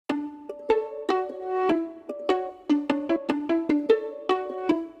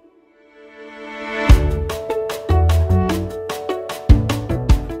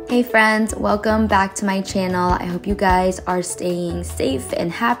Hey friends, welcome back to my channel. I hope you guys are staying safe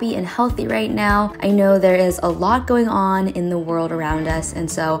and happy and healthy right now. I know there is a lot going on in the world around us, and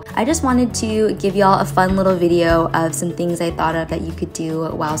so I just wanted to give y'all a fun little video of some things I thought of that you could do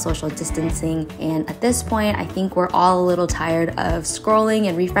while social distancing. And at this point, I think we're all a little tired of scrolling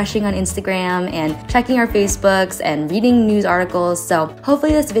and refreshing on Instagram and checking our Facebooks and reading news articles. So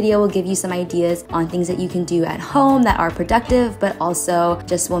hopefully this video will give you some ideas on things that you can do at home that are productive, but also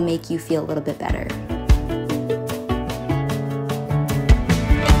just will make you feel a little bit better.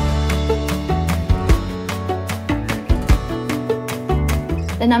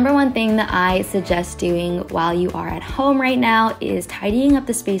 The number one thing that I suggest doing while you are at home right now is tidying up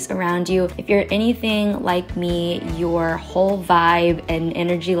the space around you. If you're anything like me, your whole vibe and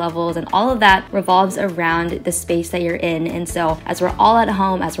energy levels and all of that revolves around the space that you're in. And so as we're all at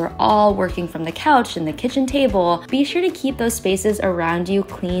home, as we're all working from the couch and the kitchen table, be sure to keep those spaces around you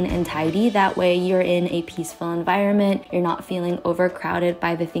clean and tidy. That way you're in a peaceful environment. You're not feeling overcrowded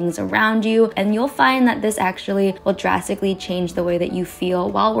by the things around you. And you'll find that this actually will drastically change the way that you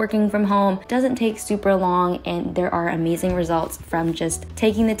feel while working from home. It doesn't take super long, and there are amazing results from just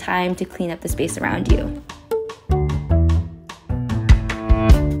taking the time to clean up the space around you.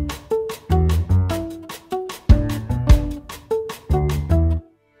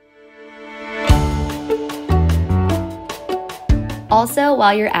 Also,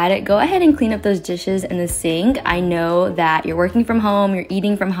 while you're at it, go ahead and clean up those dishes in the sink. I know that you're working from home, you're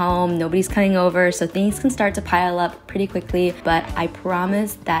eating from home, nobody's coming over, so things can start to pile up pretty quickly, but I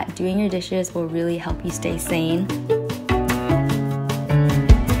promise that doing your dishes will really help you stay sane.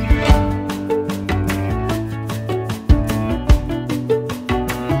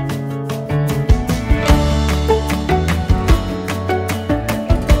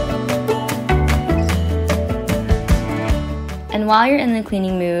 And while you're in the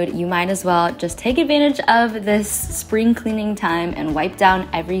cleaning mood, you might as well just take advantage of this spring cleaning time and wipe down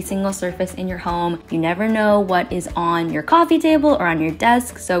every single surface in your home. You never know what is on your coffee table or on your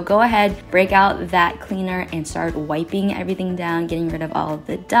desk, so go ahead, break out that cleaner and start wiping everything down, getting rid of all of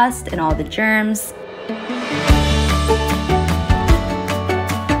the dust and all the germs.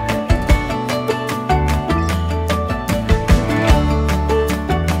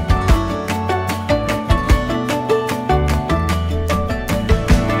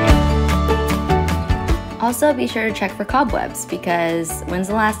 Also, be sure to check for cobwebs, because when's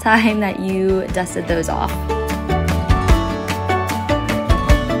the last time that you dusted those off?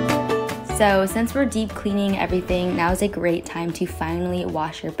 So since we're deep cleaning everything, now is a great time to finally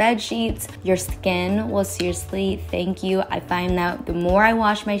wash your bed sheets. Your skin will seriously thank you. I find that the more I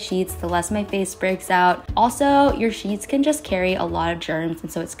wash my sheets, the less my face breaks out. Also, your sheets can just carry a lot of germs,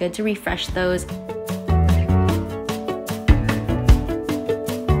 and so it's good to refresh those.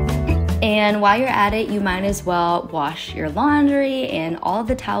 And while you're at it, you might as well wash your laundry and all of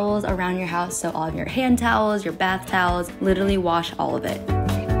the towels around your house. So all of your hand towels, your bath towels, literally wash all of it.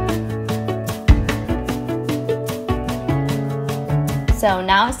 So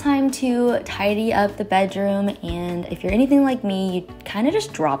now it's time to tidy up the bedroom, and if you're anything like me, you kind of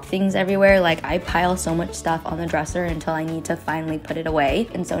just drop things everywhere. Like, I pile so much stuff on the dresser until I need to finally put it away.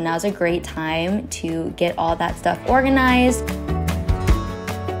 And so now's a great time to get all that stuff organized.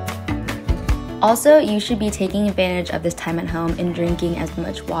 Also, you should be taking advantage of this time at home and drinking as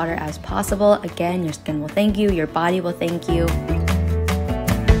much water as possible. Again, your skin will thank you, your body will thank you.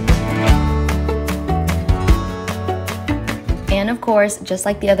 And of course, just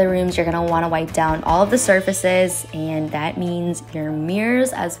like the other rooms, you're gonna wanna wipe down all of the surfaces, and that means your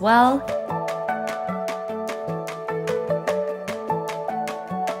mirrors as well.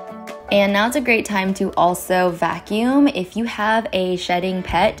 And now it's a great time to also vacuum. If you have a shedding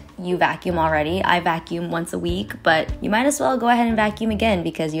pet, you vacuum already. I vacuum once a week, but you might as well go ahead and vacuum again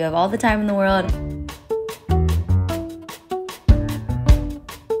because you have all the time in the world.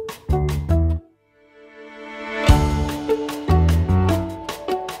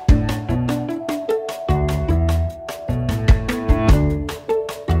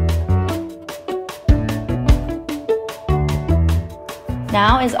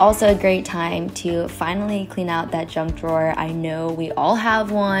 Now is also a great time to finally clean out that junk drawer. I know we all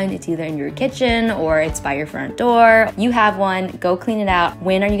have one. It's either in your kitchen or it's by your front door. You have one, go clean it out.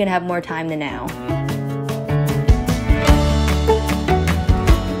 When are you gonna have more time than now?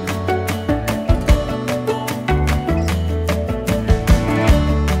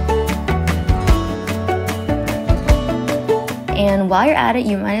 And while you're at it,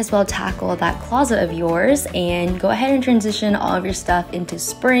 you might as well tackle that closet of yours and go ahead and transition all of your stuff into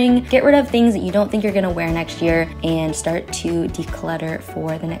spring. Get rid of things that you don't think you're gonna wear next year and start to declutter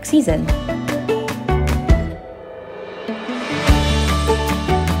for the next season.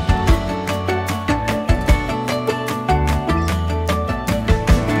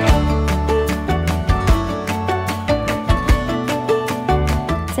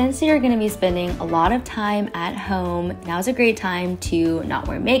 Since you're going to be spending a lot of time at home, now's a great time to not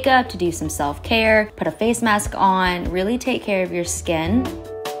wear makeup, to do some self-care, put a face mask on, really take care of your skin.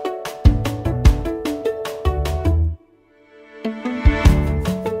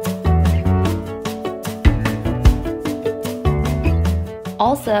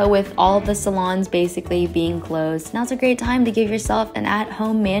 Also, with all of the salons basically being closed, now's a great time to give yourself an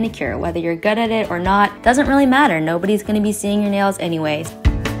at-home manicure. Whether you're good at it or not, doesn't really matter. Nobody's going to be seeing your nails anyways.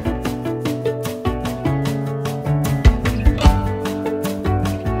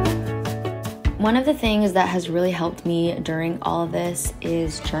 One of the things that has really helped me during all of this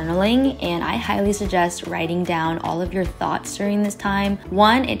is journaling, and I highly suggest writing down all of your thoughts during this time.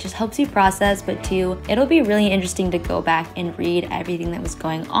 One, it just helps you process, but two, it'll be really interesting to go back and read everything that was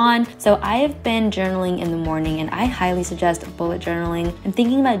going on. So I have been journaling in the morning, and I highly suggest bullet journaling. I'm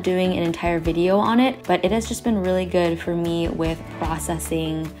thinking about doing an entire video on it, but it has just been really good for me with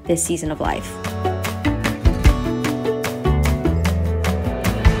processing this season of life.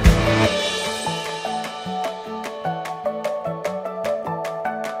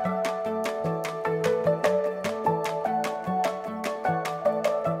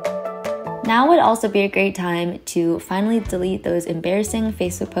 Now would also be a great time to finally delete those embarrassing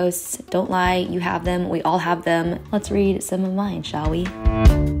Facebook posts. Don't lie, you have them, we all have them. Let's read some of mine, shall we?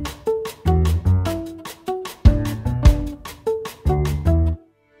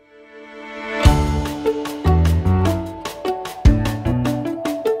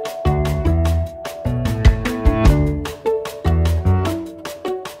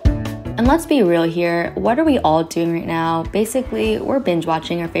 And let's be real here, what are we all doing right now? Basically, we're binge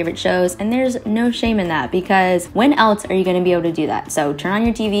watching our favorite shows, and there's no shame in that because when else are you gonna be able to do that? So turn on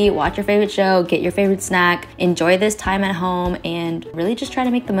your TV, watch your favorite show, get your favorite snack, enjoy this time at home, and really just try to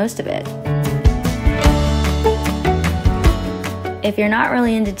make the most of it. If you're not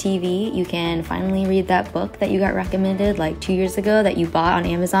really into TV, you can finally read that book that you got recommended like 2 years ago that you bought on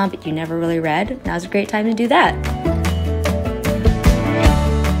Amazon but you never really read. Now's a great time to do that.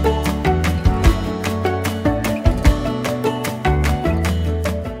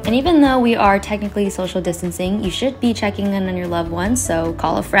 And even though we are technically social distancing, you should be checking in on your loved ones. So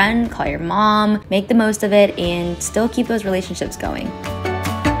call a friend, call your mom, make the most of it, and still keep those relationships going.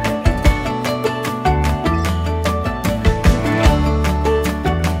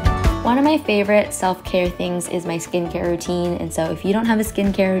 One of my favorite self-care things is my skincare routine. And so if you don't have a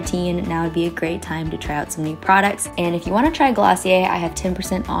skincare routine, now would be a great time to try out some new products. And if you want to try Glossier, I have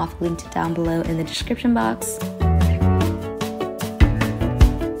 10% off linked down below in the description box.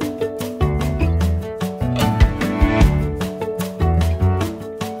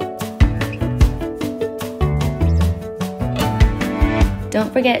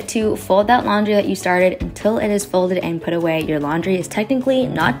 Don't forget to fold that laundry that you started until it is folded and put away. Your laundry is technically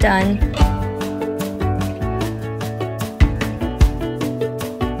not done.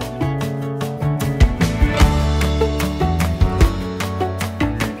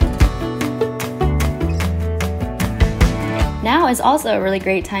 Now is also a really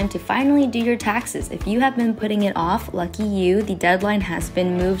great time to finally do your taxes. If you have been putting it off, lucky you, the deadline has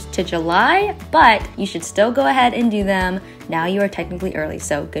been moved to July, but you should still go ahead and do them. Now you are technically early,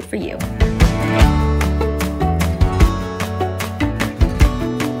 so good for you.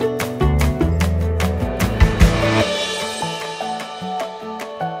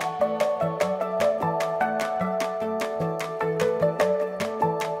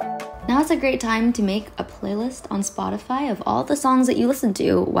 Now is a great time to make a playlist on Spotify of all the songs that you listen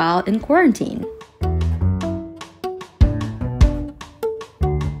to while in quarantine.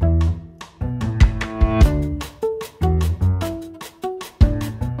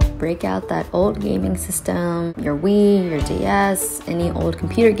 Break out that old gaming system, your Wii, your DS, any old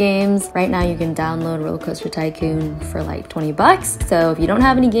computer games. Right now you can download Roller Coaster Tycoon for like 20 bucks. So if you don't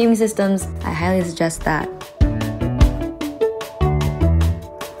have any gaming systems, I highly suggest that.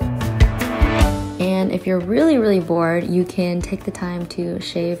 And if you're really, really bored, you can take the time to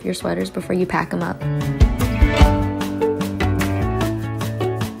shave your sweaters before you pack them up.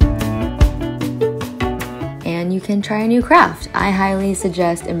 And you can try a new craft. I highly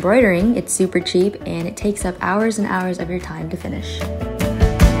suggest embroidering. It's super cheap and it takes up hours and hours of your time to finish.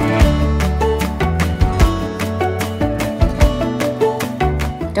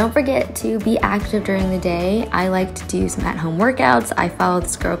 Don't forget to be active during the day. I like to do some at-home workouts. I follow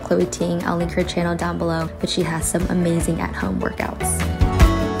this girl, Chloe Ting. I'll link her channel down below, but she has some amazing at-home workouts.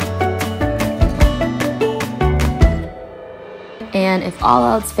 And if all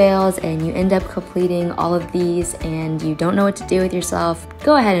else fails and you end up completing all of these and you don't know what to do with yourself,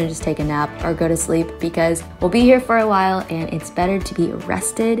 go ahead and just take a nap or go to sleep, because we'll be here for a while and it's better to be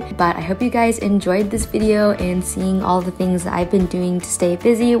rested. But I hope you guys enjoyed this video and seeing all the things that I've been doing to stay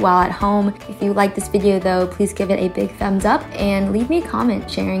busy while at home. If you like this video though, please give it a big thumbs up and leave me a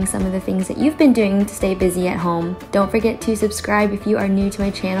comment sharing some of the things that you've been doing to stay busy at home. Don't forget to subscribe if you are new to my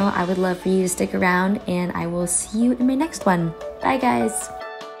channel. I would love for you to stick around, and I will see you in my next one. Bye guys!